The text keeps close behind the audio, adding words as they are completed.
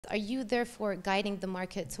are you therefore guiding the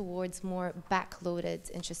market towards more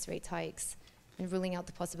backloaded interest rate hikes and ruling out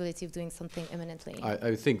the possibility of doing something imminently?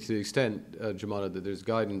 I think to the extent, Jumana, that there's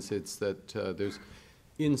guidance, it's that there's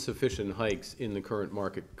insufficient hikes in the current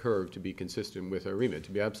market curve to be consistent with our remit.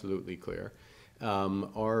 To be absolutely clear,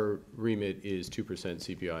 our remit is 2%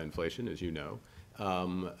 CPI inflation, as you know.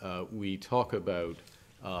 We talk about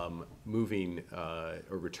moving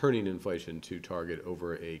or returning inflation to target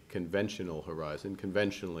over a conventional horizon.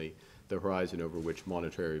 Conventionally, the horizon over which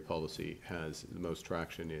monetary policy has the most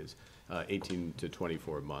traction is 18 to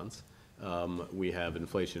 24 months. We have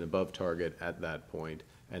inflation above target at that point,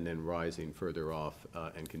 and then rising further off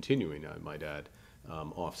and continuing, I might add,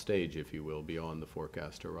 off stage, if you will, beyond the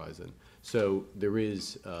forecast horizon. So there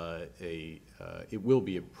is it will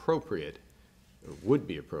be appropriate, or would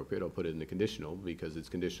be appropriate, I'll put it in the conditional, because it's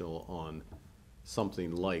conditional on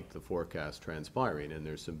something like the forecast transpiring, and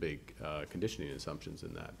there's some big conditioning assumptions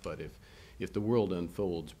in that. But if the world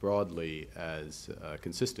unfolds broadly as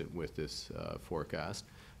consistent with this forecast,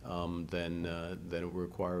 then it will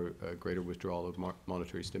require a greater withdrawal of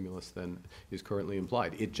monetary stimulus than is currently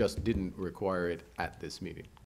implied. It just didn't require it at this meeting.